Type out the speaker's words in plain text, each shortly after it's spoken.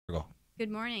Good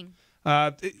morning.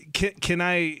 Can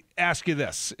I ask you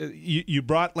this? You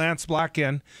brought Lance Block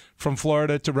in from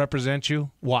Florida to represent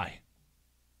you. Why?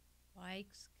 Why?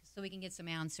 So we can get some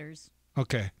answers.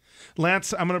 Okay.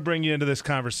 Lance, I'm going to bring you into this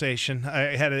conversation.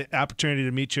 I had an opportunity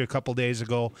to meet you a couple days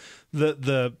ago.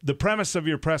 The premise of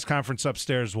your press conference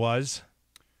upstairs was?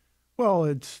 Well,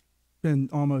 it's been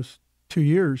almost 2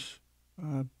 years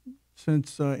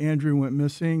since Andrew went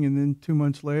missing, and then 2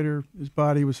 months later, his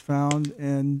body was found,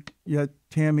 and yet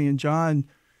Tammy and John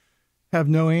have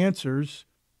no answers.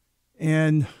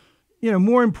 And,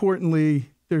 more importantly,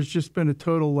 there's just been a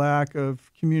total lack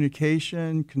of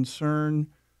communication, concern,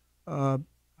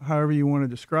 however you want to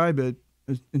describe it,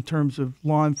 in terms of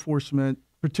law enforcement,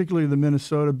 particularly the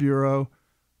Minnesota Bureau,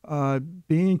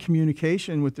 being in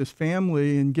communication with this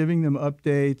family and giving them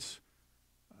updates.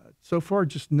 So far,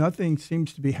 just nothing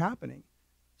seems to be happening.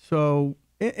 So,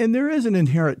 and there is an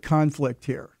inherent conflict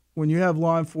here. When you have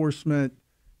law enforcement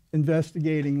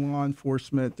investigating law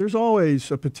enforcement, there's always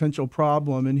a potential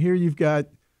problem. And here you've got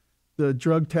the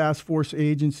Drug Task Force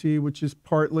Agency, which is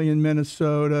partly in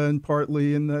Minnesota and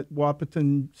partly in the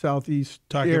Wahpeton Southeast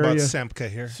Talking area. about SEMCA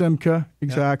here. SEMCA,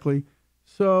 exactly. Yeah.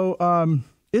 So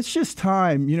it's just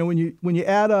time. When you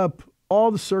add up all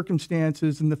the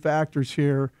circumstances and the factors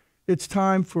here, it's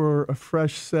time for a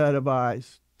fresh set of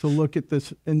eyes to look at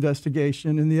this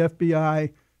investigation. And the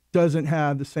FBI doesn't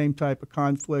have the same type of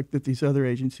conflict that these other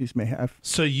agencies may have.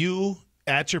 So you,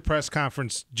 at your press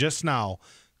conference just now,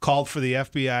 called for the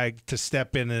FBI to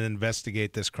step in and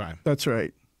investigate this crime. That's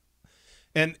right.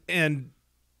 And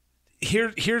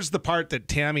here's the part that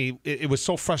Tammy, it was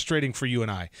so frustrating for you and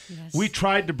I. Yes. We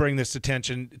tried to bring this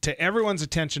attention to everyone's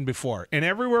attention before, and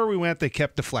everywhere we went, they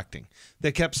kept deflecting.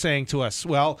 They kept saying to us,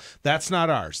 well, that's not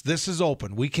ours. This is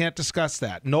open. We can't discuss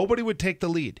that. Nobody would take the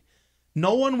lead.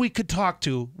 No one we could talk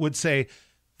to would say,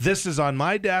 this is on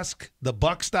my desk. The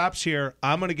buck stops here.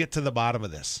 I'm going to get to the bottom of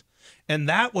this. And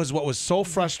that was what was so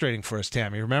frustrating for us,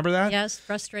 Tammy. Remember that? Yes,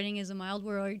 frustrating is a mild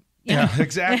word. Yeah,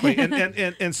 exactly.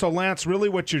 And so, Lance, really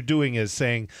what you're doing is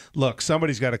saying, look,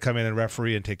 somebody's got to come in and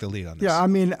referee and take the lead on this. Yeah, I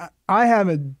mean, I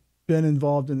haven't been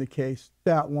involved in the case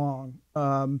that long,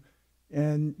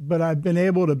 but I've been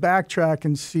able to backtrack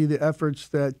and see the efforts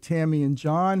that Tammy and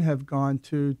John have gone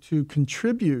to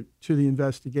contribute to the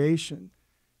investigation.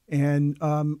 And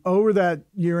over that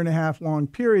 1.5 year long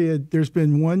period, there's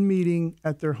been one meeting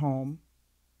at their home,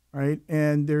 right?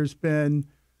 And there's been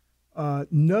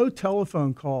no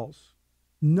telephone calls,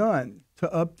 none, to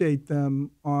update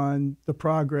them on the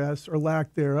progress or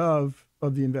lack thereof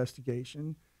of the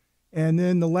investigation. And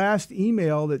then the last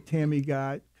email that Tammy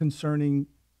got concerning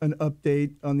an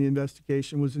update on the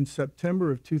investigation was in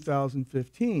September of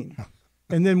 2015.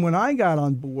 And then when I got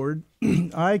on board,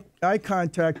 I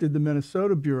contacted the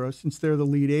Minnesota Bureau, since they're the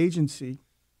lead agency.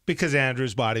 Because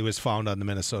Andrew's body was found on the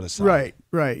Minnesota side.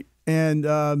 Right.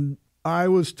 And I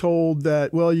was told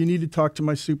that, well, you need to talk to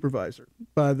my supervisor,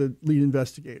 by the lead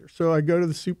investigator. So I go to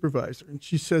the supervisor, and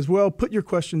she says, well, put your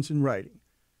questions in writing.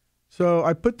 So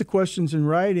I put the questions in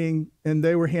writing, and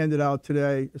they were handed out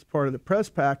today as part of the press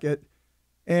packet,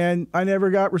 and I never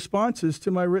got responses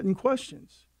to my written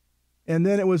questions. And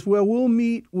then it was, well, we'll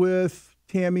meet with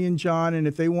Tammy and John, and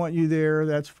if they want you there,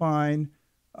 that's fine.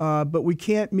 But we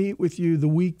can't meet with you the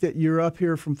week that you're up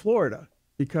here from Florida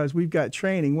because we've got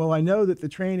training. Well, I know that the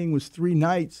training was 3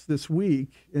 nights this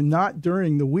week and not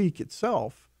during the week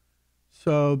itself.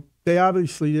 So they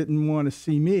obviously didn't want to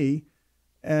see me.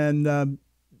 And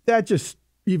that just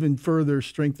even further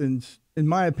strengthens, in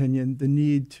my opinion, the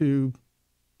need to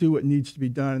do what needs to be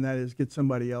done, and that is get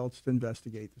somebody else to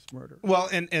investigate this murder. Well,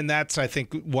 and that's, I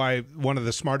think, why one of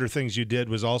the smarter things you did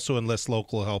was also enlist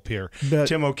local help here.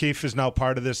 Tim O'Keefe is now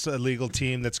part of this legal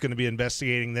team that's going to be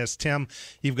investigating this. Tim,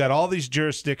 you've got all these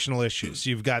jurisdictional issues.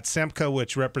 You've got SEMCA,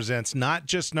 which represents not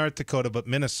just North Dakota, but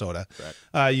Minnesota.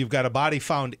 You've got a body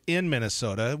found in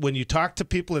Minnesota. When you talk to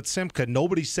people at SEMCA,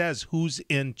 nobody says who's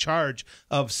in charge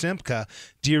of SEMCA.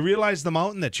 Do you realize the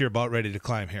mountain that you're about ready to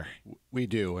climb here? We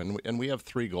do, and we have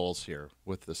 3 goals here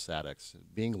with the Sadeks.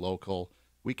 Being local,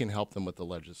 we can help them with the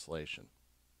legislation.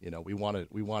 We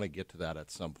want to get to that at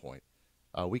some point.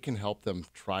 We can help them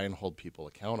try and hold people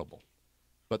accountable.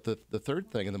 But the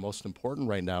third thing, and the most important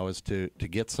right now, is to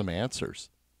get some answers.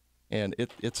 And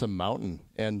it's a mountain,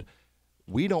 and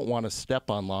we don't want to step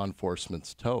on law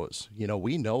enforcement's toes.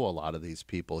 We know a lot of these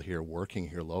people here working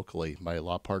here locally. My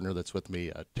law partner that's with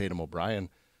me, Tatum O'Brien,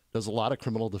 does a lot of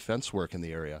criminal defense work in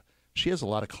the area. She has a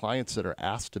lot of clients that are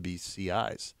asked to be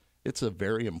CIs. It's a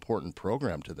very important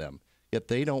program to them, yet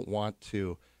they don't want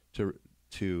to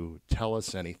tell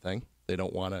us anything. They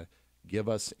don't want to give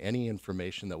us any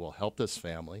information that will help this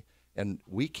family. And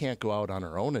we can't go out on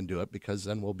our own and do it because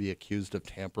then we'll be accused of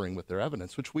tampering with their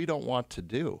evidence, which we don't want to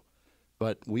do.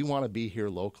 But we want to be here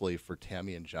locally for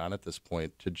Tammy and John at this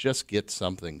point to just get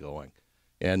something going.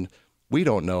 And we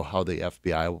don't know how the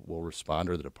FBI will respond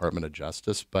or the Department of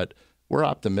Justice, but we're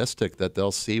optimistic that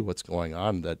they'll see what's going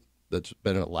on, that there's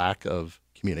been a lack of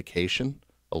communication,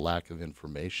 a lack of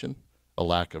information, a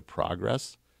lack of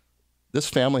progress. This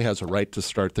family has a right to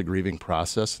start the grieving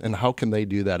process, and how can they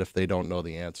do that if they don't know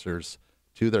the answers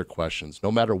to their questions,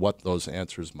 no matter what those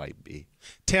answers might be?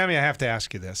 Tammy, I have to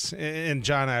ask you this, and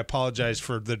John, I apologize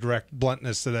for the direct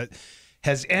bluntness of it.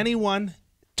 Has anyone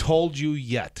told you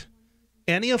yet,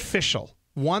 any official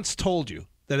once told you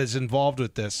that is involved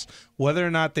with this, whether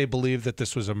or not they believe that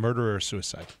this was a murder or a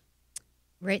suicide?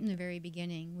 Right in the very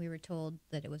beginning, we were told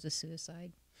that it was a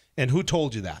suicide. And who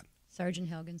told you that? Sergeant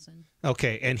Helgenson.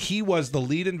 Okay, and he was the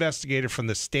lead investigator from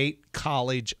the State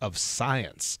College of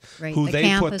Science, Right, who the they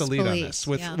put campus the lead on police, this,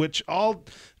 with yeah. which all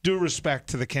due respect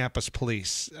to the campus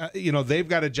police, they've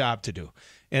got a job to do,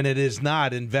 and it is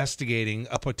not investigating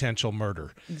a potential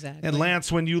murder. Exactly. And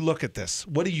Lance, when you look at this,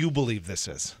 what do you believe this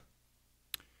is?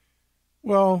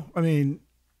 Well, I mean,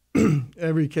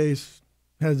 every case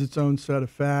has its own set of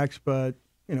facts, but,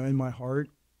 in my heart,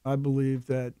 I believe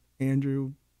that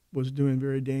Andrew was doing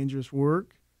very dangerous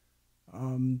work,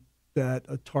 that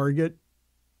a target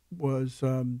was,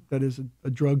 that is a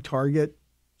drug target,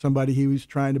 somebody he was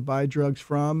trying to buy drugs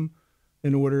from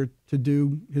in order to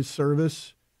do his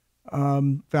service,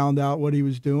 found out what he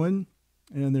was doing.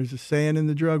 And there's a saying in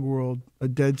the drug world, a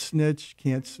dead snitch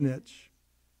can't snitch.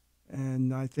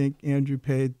 And I think Andrew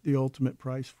paid the ultimate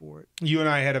price for it. You and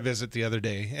I had a visit the other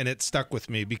day, and it stuck with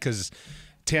me because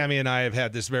Tammy and I have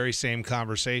had this very same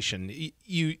conversation.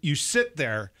 You sit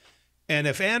there, and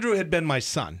if Andrew had been my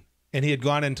son and he had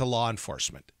gone into law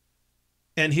enforcement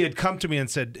and he had come to me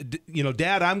and said,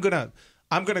 Dad, I'm gonna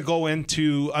go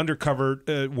into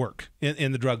undercover work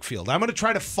in the drug field. I'm going to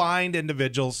try to find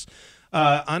individuals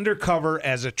undercover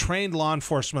as a trained law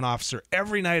enforcement officer.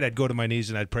 Every night I'd go to my knees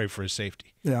and I'd pray for his safety.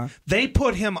 Yeah. They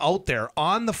put him out there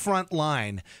on the front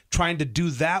line trying to do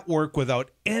that work without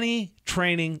any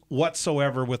training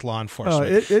whatsoever with law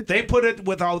enforcement. They put it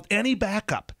without any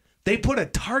backup. They put a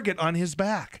target on his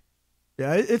back.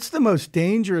 Yeah, it's the most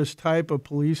dangerous type of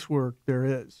police work there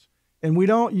is. And we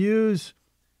don't use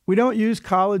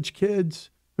college kids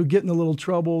who get in a little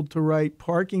trouble to write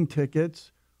parking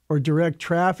tickets or direct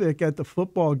traffic at the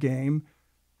football game.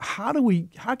 How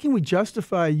can we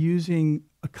justify using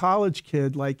a college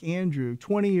kid like Andrew,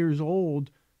 20 years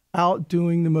old, out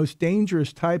doing the most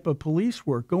dangerous type of police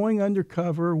work, going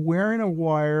undercover, wearing a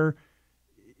wire,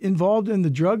 involved in the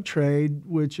drug trade,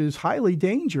 which is highly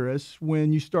dangerous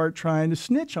when you start trying to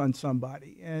snitch on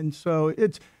somebody? And so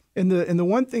it's and the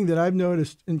one thing that I've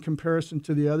noticed in comparison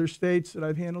to the other states that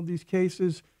I've handled these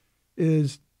cases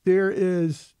is there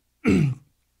is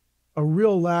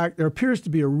there appears to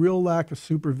be a real lack of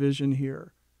supervision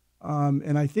here.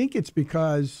 And I think it's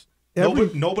because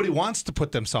nobody wants to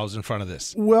put themselves in front of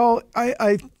this. Well,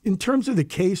 I in terms of the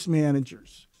case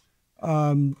managers,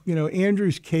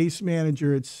 Andrew's case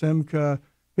manager at Simca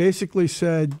basically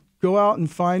said, go out and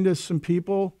find us some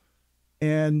people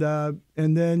and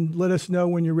then let us know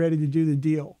when you're ready to do the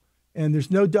deal. And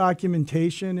there's no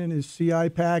documentation in his CI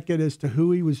packet as to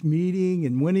who he was meeting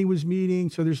and when he was meeting.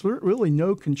 So there's really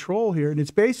no control here. And it's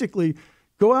basically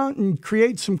go out and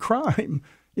create some crime.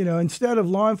 Instead of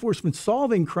law enforcement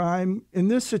solving crime, in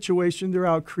this situation, they're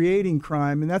out creating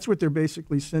crime. And that's what they're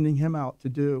basically sending him out to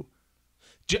do.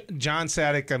 John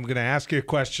Sadek, I'm going to ask you a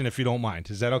question if you don't mind.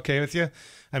 Is that okay with you?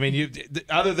 I mean,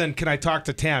 other than can I talk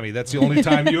to Tammy? That's the only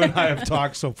time you and I have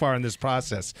talked so far in this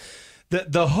process.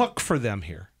 The hook for them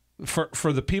here,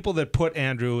 for the people that put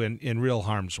Andrew in real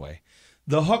harm's way,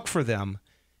 the hook for them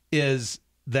is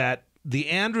that the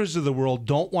Andrews of the world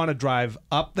don't want to drive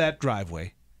up that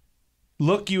driveway,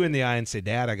 look you in the eye and say,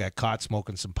 Dad, I got caught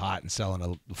smoking some pot and selling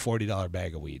a $40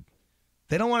 bag of weed.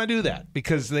 They don't want to do that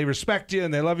because they respect you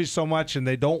and they love you so much and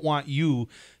they don't want you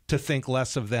to think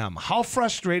less of them. How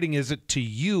frustrating is it to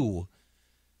you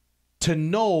to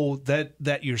know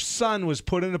that your son was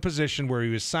put in a position where he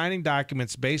was signing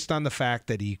documents based on the fact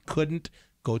that he couldn't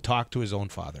go talk to his own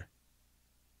father?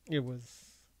 It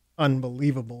was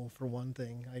unbelievable, for one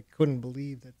thing. I couldn't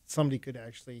believe that somebody could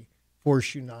actually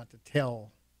force you not to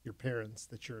tell your parents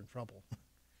that you're in trouble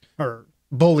or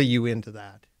bully you into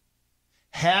that.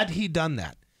 Had he done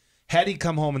that, had he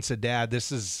come home and said, Dad,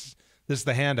 this is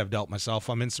the hand I've dealt myself.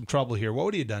 I'm in some trouble here. What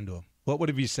would he have done to him? What would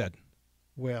have you said?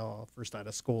 Well, first I'd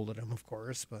have scolded him, of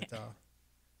course, but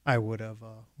I would have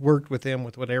worked with him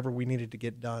with whatever we needed to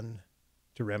get done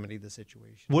to remedy the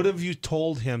situation. What have you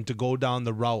told him to go down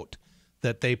the route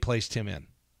that they placed him in?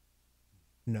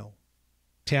 No.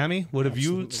 Tammy, what have you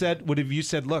Absolutely said? What have you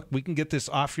said? Look, we can get this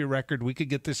off your record. We could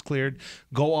get this cleared.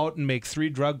 Go out and make 3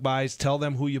 drug buys. Tell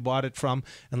them who you bought it from,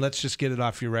 and let's just get it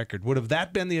off your record. Would have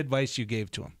that been the advice you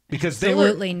gave to him? Because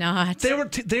Absolutely not. They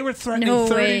were threatening No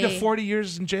 30 way. to 40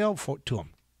 years in jail to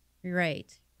him.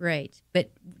 Right.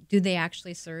 But do they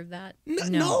actually serve that?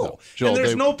 No. Joel, And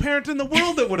there's no parent in the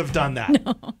world that would have done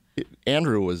that.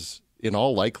 Andrew was, in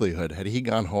all likelihood, had he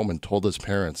gone home and told his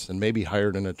parents and maybe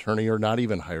hired an attorney or not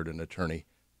even hired an attorney,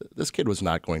 this kid was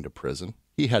not going to prison.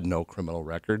 He had no criminal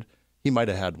record. He might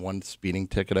have had 1 speeding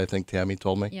ticket, I think Tammy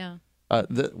told me. Yeah.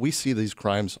 We see these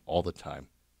crimes all the time.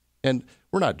 And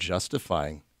we're not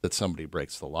justifying that somebody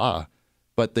breaks the law,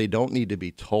 but they don't need to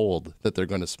be told that they're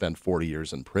going to spend 40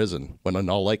 years in prison when in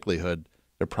all likelihood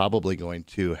they're probably going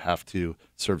to have to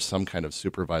serve some kind of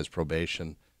supervised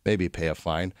probation, maybe pay a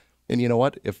fine. And you know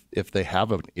what? If they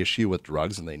have an issue with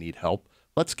drugs and they need help,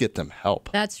 let's get them help.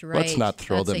 That's right. Let's not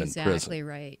throw them in That's prison. exactly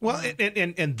right. Well,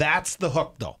 and that's the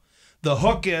hook, though. The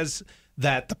hook is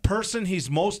that the person he's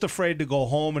most afraid to go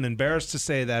home and embarrassed to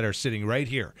say that are sitting right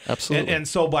here. Absolutely. And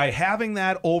so by having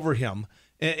that over him,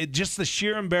 just the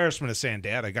sheer embarrassment of saying,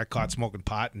 Dad, I got caught smoking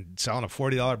pot and selling a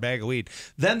 $40 bag of weed.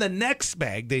 Then the next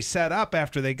bag they set up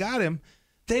after they got him,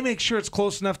 they make sure it's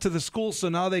close enough to the school so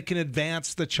now they can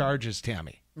advance the charges,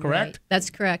 Tammy. Correct? Right. That's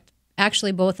correct.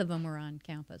 Actually, both of them were on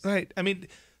campus. Right. I mean,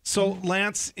 so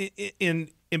Lance, in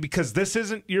because this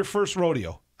isn't your first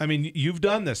rodeo. I mean, you've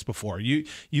done this before.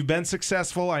 You've been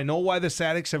successful. I know why the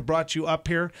Sadeks have brought you up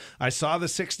here. I saw the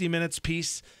 60 Minutes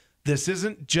piece. This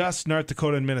isn't just North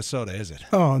Dakota and Minnesota, is it?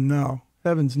 Oh, no.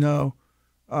 Heavens, no.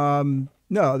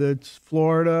 No, that's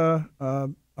Florida.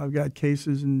 I've got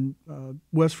cases in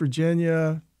West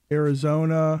Virginia,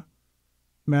 Arizona,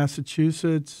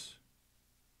 Massachusetts.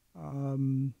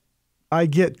 I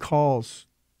get calls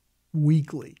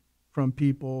weekly from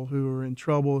people who are in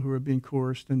trouble, who are being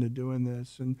coerced into doing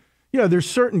this. And, there's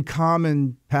certain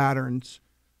common patterns.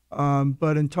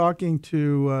 But in talking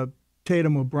to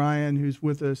Tatum O'Brien, who's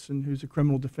with us and who's a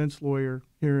criminal defense lawyer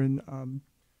here in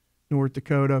North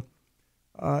Dakota,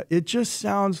 it just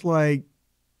sounds like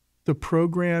the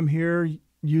program here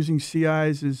using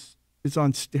CIs is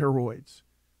on steroids.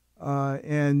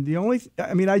 And the only,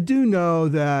 I do know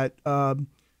that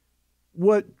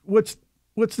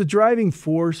what's the driving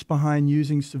force behind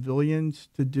using civilians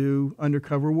to do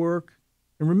undercover work?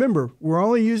 And remember, we're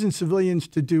only using civilians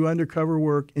to do undercover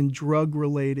work in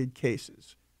drug-related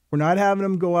cases. We're not having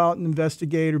them go out and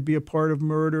investigate or be a part of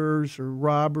murders or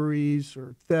robberies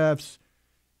or thefts.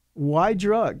 Why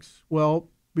drugs? Well,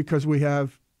 because we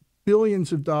have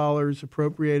billions of dollars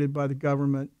appropriated by the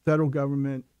government, federal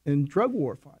government, in drug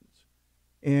war funds.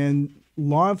 And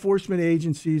law enforcement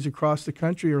agencies across the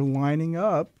country are lining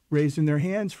up, raising their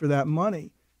hands for that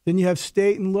money. Then you have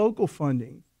state and local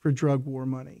funding for drug war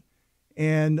money.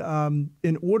 And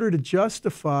in order to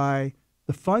justify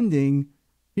the funding,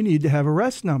 you need to have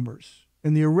arrest numbers.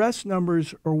 And the arrest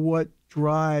numbers are what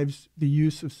drives the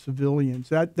use of civilians.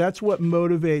 That's what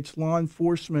motivates law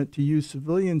enforcement to use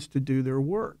civilians to do their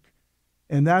work.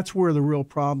 And that's where the real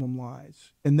problem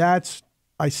lies. And that's,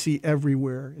 I see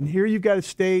everywhere. And here you've got a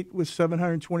state with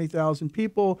 720,000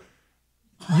 people.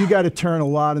 You got to turn a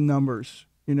lot of numbers.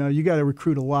 You got to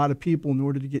recruit a lot of people in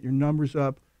order to get your numbers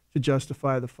up to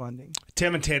justify the funding.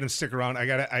 Tim and Tatum, stick around.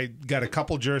 I got a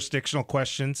couple jurisdictional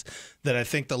questions that I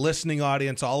think the listening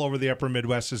audience all over the upper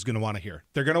Midwest is going to want to hear.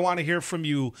 They're going to want to hear from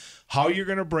you how you're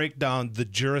going to break down the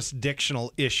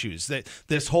jurisdictional issues. That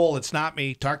this whole, it's not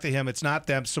me, talk to him, it's not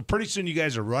them. So pretty soon you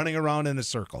guys are running around in a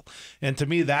circle. And to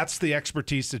me, that's the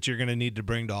expertise that you're going to need to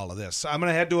bring to all of this. I'm going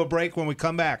to head to a break. When we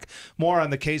come back, more on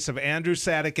the case of Andrew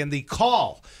Sadek and the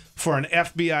call for an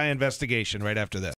FBI investigation right after this.